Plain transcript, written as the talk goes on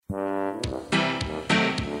It's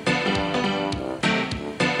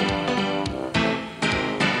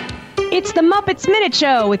the Muppets Minute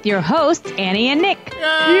Show with your hosts, Annie and Nick.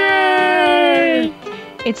 Yay!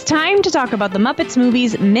 It's time to talk about the Muppets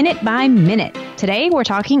movies minute by minute. Today, we're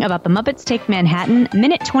talking about The Muppets Take Manhattan,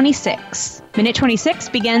 Minute 26. Minute 26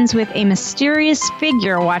 begins with a mysterious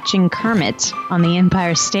figure watching Kermit on the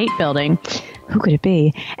Empire State Building. Who could it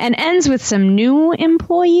be? And ends with some new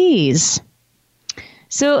employees.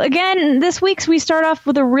 So again, this week's we start off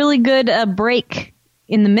with a really good break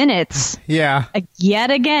in the minutes. Yeah.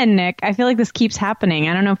 Yet again, Nick. I feel like this keeps happening.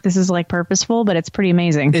 I don't know if this is like purposeful, but it's pretty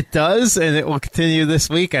amazing. It does, and it will continue this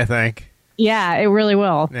week, I think. Yeah, it really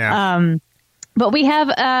will. Yeah. But we have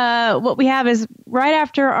what we have is right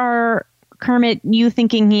after our Kermit, you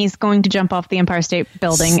thinking he's going to jump off the Empire State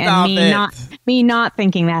Building, Stop and it. me not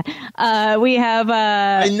thinking that. We have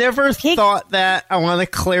I never thought that. I want to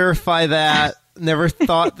clarify that. Never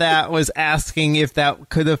thought that was asking if that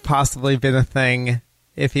could have possibly been a thing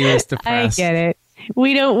if he was depressed. I get it.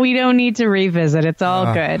 We don't need to revisit. It's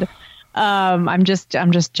all good. I'm just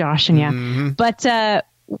joshing you. Mm-hmm. But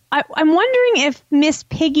I'm wondering if Miss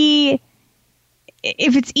Piggy,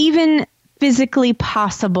 if it's even physically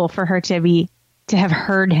possible for her to have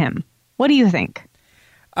heard him. What do you think?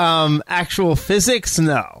 Actual physics?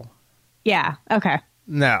 No. Yeah. Okay.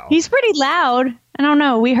 No. He's pretty loud. I don't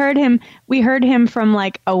know. We heard him from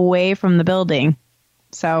like away from the building.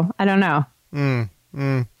 So I don't know.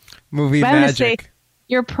 Movie But I'm gonna say, magic.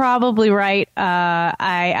 you're probably right.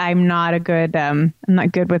 I'm not I'm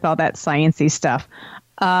not good with all that sciencey stuff.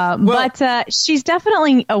 But she's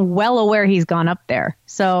definitely well aware he's gone up there.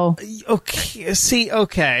 So Okay. See.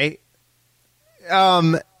 Okay.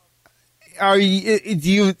 Are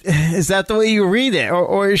you? Is that the way you read it,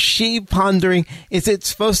 or is she pondering? Is it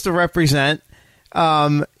supposed to represent?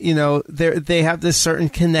 They have this certain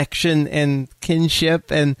connection and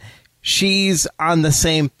kinship, and she's on the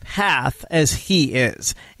same path as he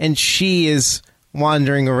is, and she is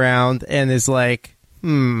wandering around and is like,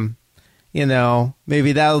 maybe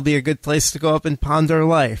that'll be a good place to go up and ponder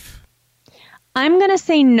life. I'm going to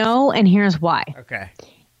say no, and here's why. Okay.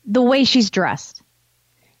 The way she's dressed.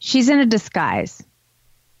 She's in a disguise.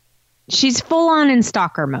 She's full on in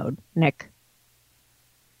stalker mode, Nick.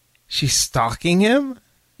 She's stalking him?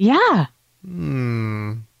 Yeah.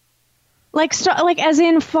 Like as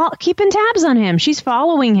in keeping tabs on him. She's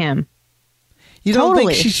following him. You don't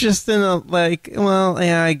Totally. think she's just in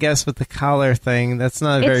I guess with the collar thing. That's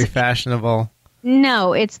not very fashionable.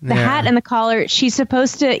 No, it's the hat and the collar. She's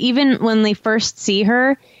supposed to, even when they first see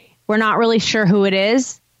her, we're not really sure who it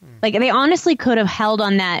is. Like, they honestly could have held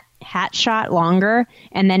on that hat shot longer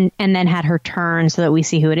and then had her turn so that we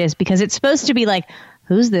see who it is, because it's supposed to be like,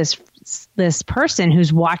 who's this person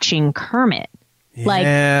who's watching Kermit?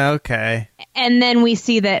 Yeah, okay. And then we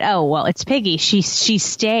see that, oh, well, it's Piggy. She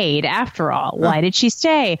stayed after all. Why did she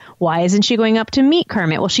stay? Why isn't she going up to meet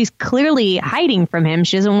Kermit? Well, she's clearly hiding from him.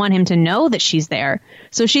 She doesn't want him to know that she's there.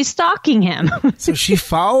 So she's stalking him. So she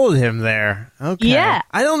followed him there. Okay. Yeah.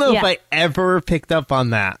 I don't know if I ever picked up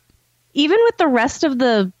on that. Even with the rest of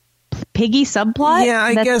the Piggy subplot? Yeah,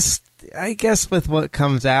 I guess with what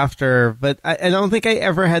comes after, but I don't think I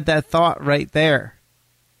ever had that thought right there.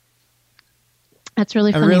 That's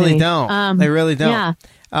really funny. I really don't. I really don't.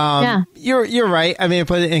 Yeah. You're right. I mean,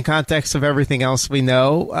 put it in context of everything else we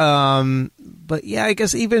know. But yeah, I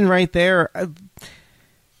guess even right there.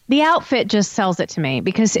 The outfit just sells it to me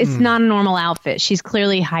because it's not a normal outfit. She's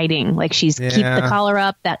clearly hiding. Like, she's keep the collar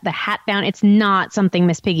up, the hat down. It's not something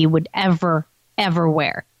Miss Piggy would ever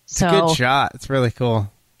wear. It's a good shot. It's really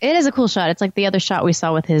cool. It is a cool shot. It's like the other shot we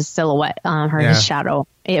saw with his silhouette, his shadow.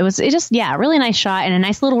 It just really nice shot and a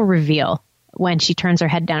nice little reveal. When she turns her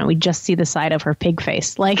head down, we just see the side of her pig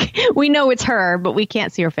face. Like, we know it's her, but we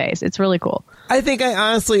can't see her face. It's really cool. I think I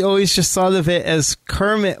honestly always just thought of it as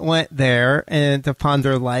Kermit went there and to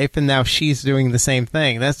ponder life, and now she's doing the same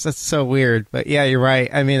thing. That's so weird. But yeah, you're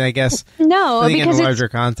right. I mean, I guess no, because in a larger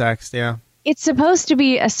context, yeah. It's supposed to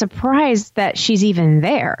be a surprise that she's even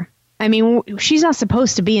there. I mean, she's not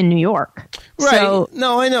supposed to be in New York. Right. So,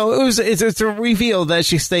 no, I know. It's a reveal that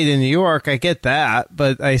she stayed in New York. I get that.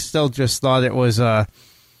 But I still just thought it was they're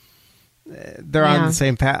on the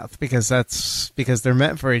same path because they're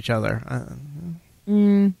meant for each other.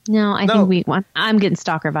 No, I think I'm getting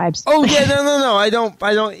stalker vibes. Oh, yeah. No. I don't.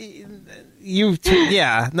 You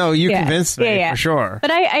convinced me for sure. But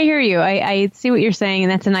I hear you. I see what you're saying,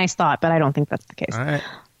 and that's a nice thought, but I don't think that's the case. All right.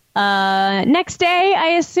 Next day,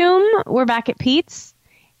 I assume we're back at Pete's,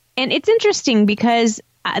 and it's interesting because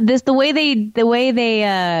the way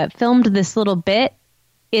they filmed this little bit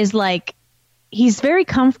is like he's very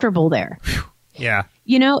comfortable there. Yeah.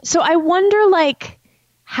 You know, so I wonder, like,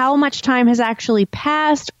 how much time has actually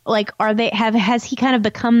passed? Like, has he kind of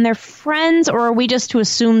become their friends, or are we just to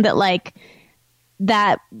assume that, like,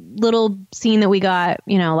 that little scene that we got,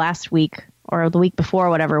 you know, last week or the week before, or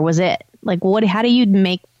whatever, was it? Like, what do you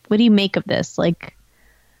make of this? Like,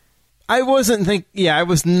 I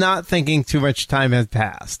was not thinking too much time had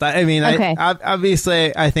passed. I mean, okay.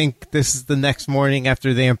 Obviously, I think this is the next morning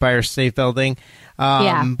after the Empire State Building.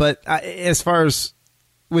 But as far as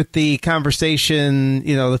with the conversation,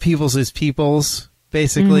 you know, the people's is people's,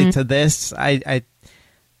 basically, to this, a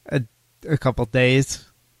couple days.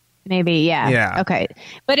 Maybe, yeah. Yeah. Okay.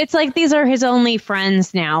 But it's like these are his only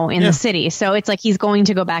friends now in the city. So it's like he's going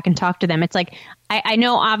to go back and talk to them. It's like I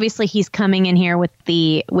know obviously he's coming in here with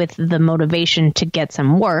the motivation to get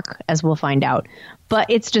some work, as we'll find out.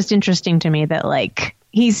 But it's just interesting to me that, like,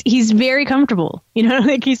 he's very comfortable. You know,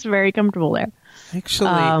 like, he's very comfortable there. Actually,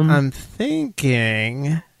 I'm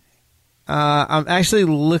thinking I'm actually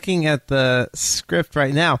looking at the script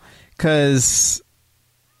right now, because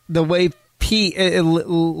the way Pete,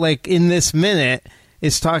 like, in this minute,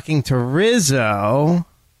 is talking to Rizzo,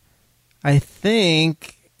 I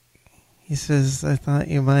think he says, I thought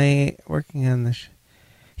you might working on this.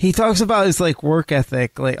 He talks about his, like, work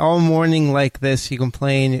ethic, like, all morning like this, you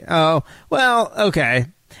complain. Oh, well, okay.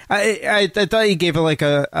 I thought he gave it like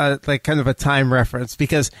a kind of a time reference,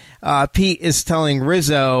 because Pete is telling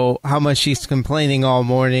Rizzo how much she's complaining all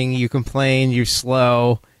morning. You complain, you're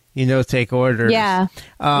slow, you know, take orders. Yeah.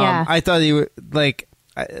 I thought he would, like,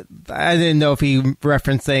 I didn't know if he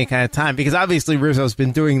referenced any kind of time, because obviously Rizzo's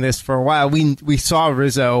been doing this for a while. We saw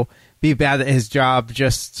Rizzo be bad at his job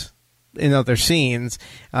just in other scenes.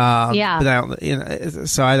 But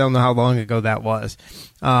so I don't know how long ago that was.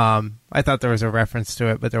 I thought there was a reference to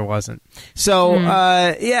it, but there wasn't. So,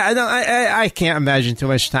 I can't imagine too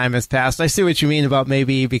much time has passed. I see what you mean about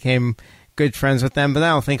maybe he became good friends with them, but I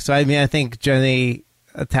don't think so. I mean, I think Jenny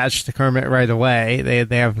attached to Kermit right away.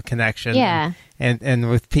 They have a connection. Yeah. And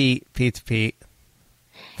with Pete's Pete.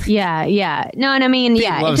 Yeah. No, and I mean, Pete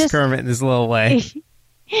loves Kermit in his little way.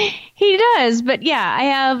 He does, but yeah,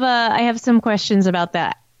 I have some questions about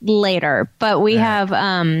that later. But we have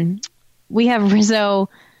Rizzo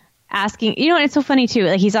asking, you know, and it's so funny too.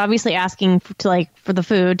 Like, he's obviously asking for the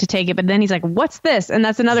food to take it, but then he's like, "What's this?" And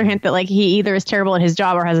that's another hint that, like, he either is terrible at his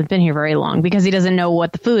job or hasn't been here very long, because he doesn't know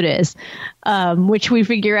what the food is, which we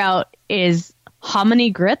figure out is hominy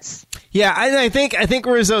grits. Yeah, I think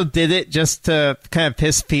Rizzo did it just to kind of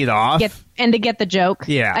piss Pete off. And to get the joke.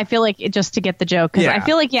 Yeah. I feel like just to get the joke. Because I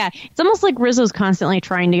feel like, it's almost like Rizzo's constantly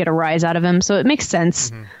trying to get a rise out of him. So it makes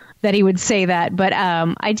sense that he would say that. But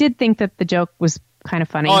I did think that the joke was kind of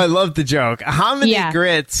funny. Oh, I love the joke. Hominy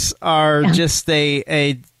grits are just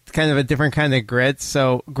a kind of a different kind of grits.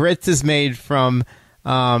 So grits is made from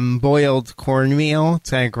boiled cornmeal. It's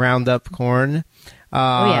kind of ground up corn.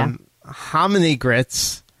 Hominy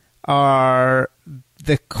grits are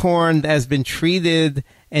the corn that has been treated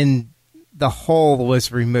and the hull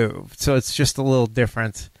was removed, so it's just a little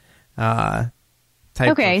different type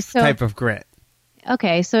of grit.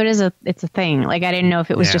 Okay, so it's a thing. Like, I didn't know if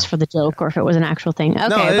it was just for the joke or if it was an actual thing. Okay,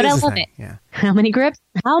 no, but I love it. Yeah. How many grits?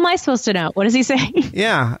 How am I supposed to know? What does he say?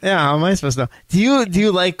 Yeah. How am I supposed to know? Do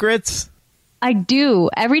you like grits? I do.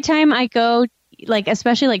 Every time I go, like,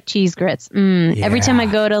 especially like cheese grits. Every time I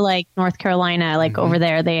go to, like, North Carolina, like over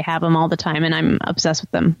there, they have them all the time, and I'm obsessed with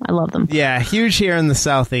them. I love them. Yeah, huge here in the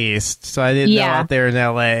Southeast. So I didn't know out there in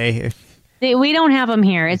LA. We don't have them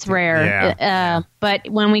here. It's rare. But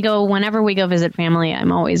whenever we go visit family,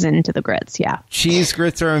 I'm always into the grits. Yeah. Cheese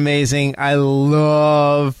grits are amazing. I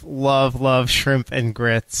love shrimp and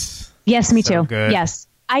grits. Yes, me too. Good. Yes.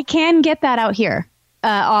 I can get that out here.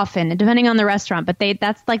 Often, depending on the restaurant, but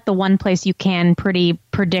that's like the one place you can pretty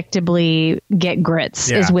predictably get grits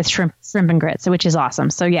is with shrimp and grits, which is awesome.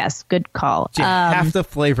 So yes, good call. You have to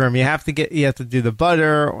flavor them. You have to do the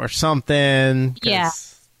butter or something. Yeah.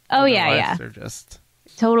 Oh yeah. They're just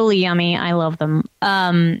totally yummy. I love them.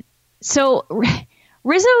 So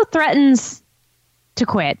Rizzo threatens to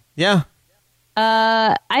quit. Yeah.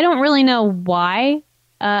 I don't really know why.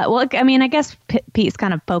 Well, I mean, I guess Pete's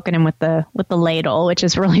kind of poking him with the ladle, which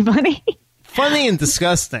is really funny. Funny and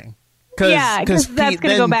disgusting. Because that's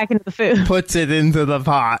going to go back into the food. Puts it into the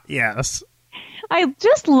pot, yes. I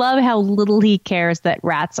just love how little he cares that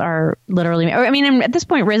rats are literally... I mean, at this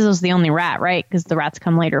point, Rizzo's the only rat, right? Because the rats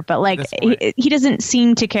come later. But, like, he doesn't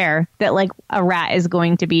seem to care that, like, a rat is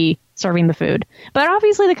going to be serving the food. But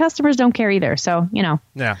obviously the customers don't care either. So, you know.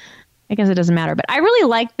 Yeah. I guess it doesn't matter. But I really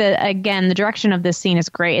like the direction of this scene is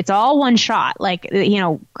great. It's all one shot. Like,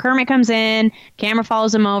 Kermit comes in, camera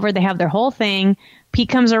follows him over. They have their whole thing. Pete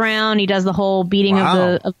comes around. He does the whole beating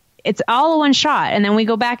of it's all a one shot. And then we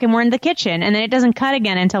go back and we're in the kitchen. And then it doesn't cut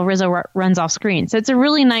again until Rizzo runs off screen. So it's a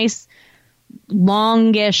really nice,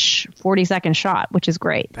 longish 40-second shot, which is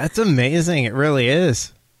great. That's amazing. It really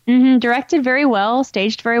is. Directed very well,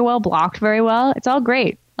 staged very well, blocked very well. It's all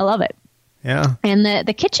great. I love it. Yeah. And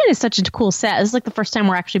the kitchen is such a cool set. This is like the first time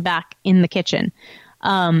we're actually back in the kitchen.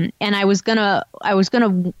 And I was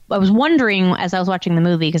wondering as I was watching the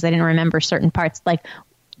movie, because I didn't remember certain parts, like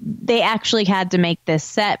they actually had to make this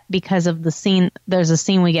set because of the scene. There's a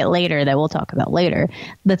scene we get later that we'll talk about later.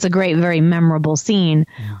 That's a great, very memorable scene.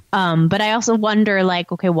 Yeah. But I also wonder,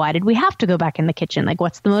 like, okay, why did we have to go back in the kitchen? Like,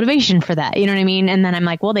 what's the motivation for that? You know what I mean? And then I'm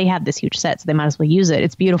like, well, they have this huge set, so they might as well use it.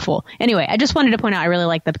 It's beautiful. Anyway, I just wanted to point out I really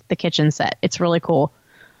like the kitchen set. It's really cool.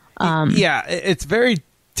 Yeah, it's very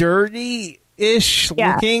dirty-ish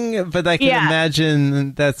looking, but I can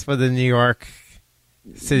imagine that's what the New York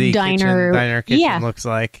City diner kitchen looks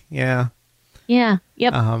like. Yeah. Yep.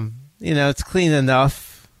 It's clean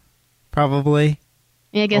enough, probably.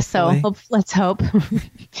 Yeah, I guess hopefully. So. Let's hope.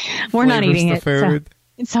 We're not eating it. Food. So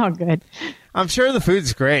it's all good. I'm sure the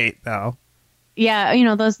food's great, though. Yeah,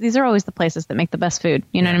 these are always the places that make the best food.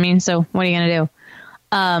 You know what I mean? So what are you going to do?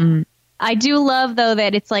 I do love, though,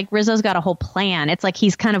 that it's like Rizzo's got a whole plan. It's like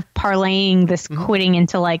he's kind of parlaying this quitting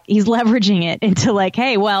into like, he's leveraging it into like,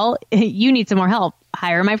 hey, well, you need some more help.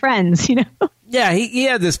 Hire my friends, Yeah, he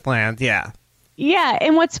had this planned, yeah. Yeah,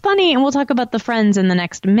 and what's funny, and we'll talk about the friends in the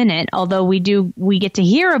next minute, although we get to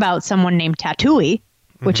hear about someone named Tatooey,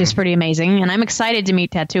 which is pretty amazing, and I'm excited to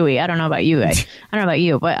meet Tatooey. I don't know about you guys. I don't know about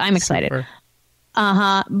you, but I'm excited. Super.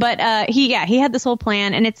 But he had this whole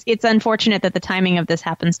plan, and it's unfortunate that the timing of this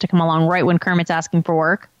happens to come along right when Kermit's asking for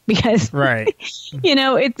work, because right.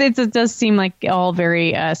 It does seem like all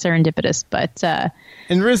very serendipitous, but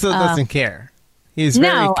and Rizzo doesn't care. He's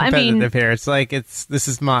very competitive here. It's like this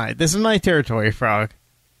is my territory, Frog.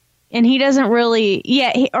 And he doesn't really,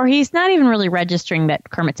 he's not even really registering that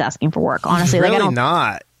Kermit's asking for work. Honestly, he's really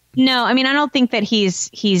not. No, I mean, I don't think that he's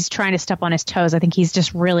trying to step on his toes. I think he's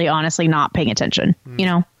just really honestly not paying attention,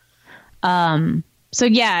 So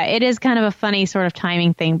yeah, it is kind of a funny sort of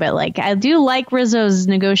timing thing, but like, I do like Rizzo's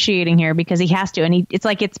negotiating here because he has to, and it's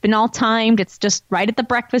like, it's been all timed. It's just right at the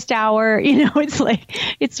breakfast hour. It's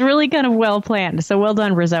like, it's really kind of well planned. So well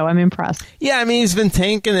done, Rizzo. I'm impressed. Yeah. I mean, he's been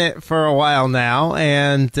tanking it for a while now,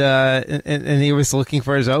 and he was looking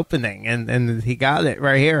for his opening, and he got it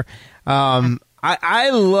right here. I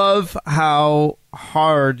love how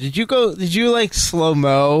hard did you like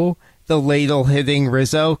slow-mo the ladle hitting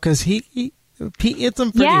Rizzo? Cause he hits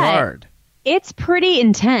him pretty hard. It's pretty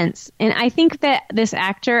intense. And I think that this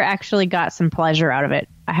actor actually got some pleasure out of it,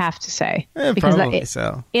 I have to say. Because probably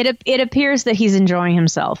so. It appears that he's enjoying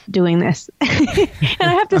himself doing this. And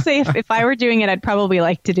I have to say, if I were doing it, I'd probably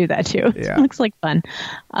like to do that too. Yeah. It looks like fun.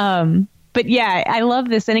 But yeah, I love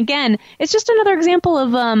this. And again, it's just another example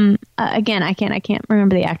of, again, I can't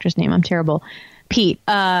remember the actor's name. I'm terrible. Pete,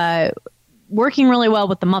 working really well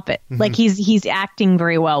with the Muppet. Like he's acting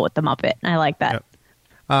very well with the Muppet. I like that. Yep.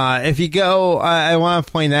 If you go, I want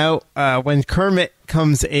to point out when Kermit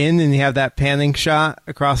comes in and you have that panning shot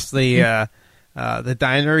across the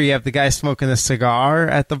diner, you have the guy smoking a cigar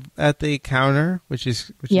at the counter, which is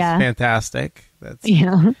fantastic. That's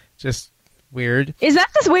just weird. Is that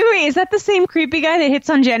is that the same creepy guy that hits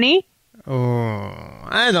on Jenny? Oh,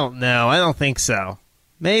 I don't know. I don't think so.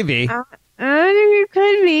 Maybe. I think it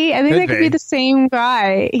could be. I think that could be the same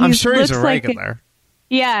guy. I'm sure he's a regular.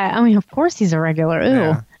 I mean, of course he's a regular. Ew.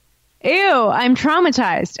 Yeah. Ew, I'm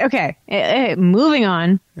traumatized. Okay, moving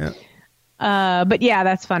on. Yeah. But yeah,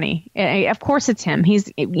 that's funny. Of course it's him.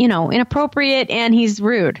 He's, inappropriate and he's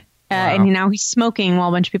rude. Wow. And now he's smoking while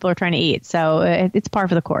a bunch of people are trying to eat. So it's par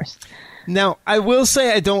for the course. Now, I will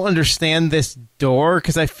say I don't understand this door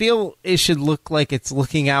because I feel it should look like it's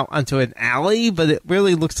looking out onto an alley, but it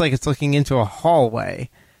really looks like it's looking into a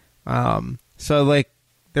hallway. So, like,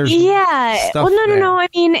 there's stuff No. I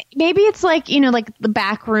mean, maybe it's like, like the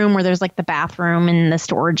back room where there's like the bathroom and the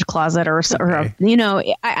storage closet or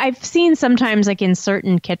I've seen sometimes like in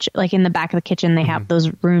certain kitchen, like in the back of the kitchen, they have those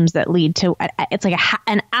rooms that lead to, it's like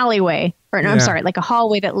an alleyway. Or no, I'm sorry, like a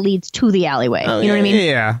hallway that leads to the alleyway. Oh, you know what I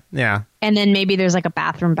mean? Yeah. And then maybe there's like a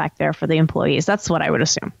bathroom back there for the employees. That's what I would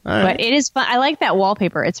assume. Right. But it is fun. I like that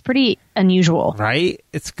wallpaper. It's pretty unusual. Right?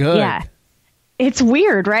 It's good. Yeah. It's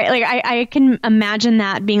weird, right? Like I can imagine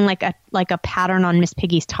that being like a pattern on Miss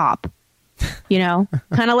Piggy's top. You know,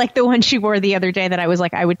 kind of like the one she wore the other day that I was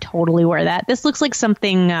like, I would totally wear that. This looks like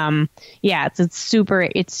something. It's super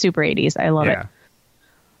 80s. I love it.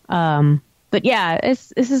 But yeah,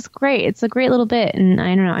 this is great. It's a great little bit, and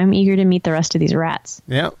I don't know. I'm eager to meet the rest of these rats.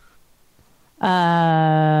 Yep.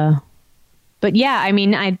 But yeah, I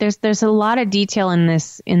mean, there's a lot of detail in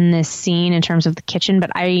this scene in terms of the kitchen,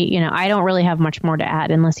 but I don't really have much more to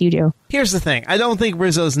add unless you do. Here's the thing. I don't think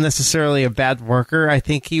Rizzo's necessarily a bad worker. I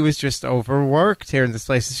think he was just overworked here in this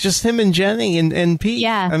place. It's just him and Jenny and Pete.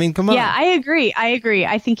 Yeah. I mean, come on. Yeah, I agree.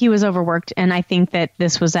 I think he was overworked, and I think that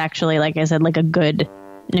this was actually, like I said, like a good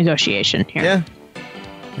negotiation here. Yeah.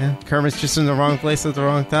 Yeah. Kermit's just in the wrong place at the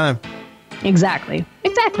wrong time. Exactly.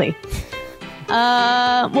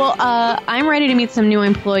 I'm ready to meet some new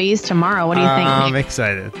employees tomorrow. What do you think? I'm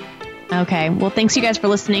excited. Okay. Well, thanks you guys for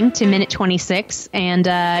listening to Minute 26, and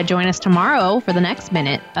join us tomorrow for the next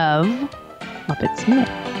minute of Muppets Minute.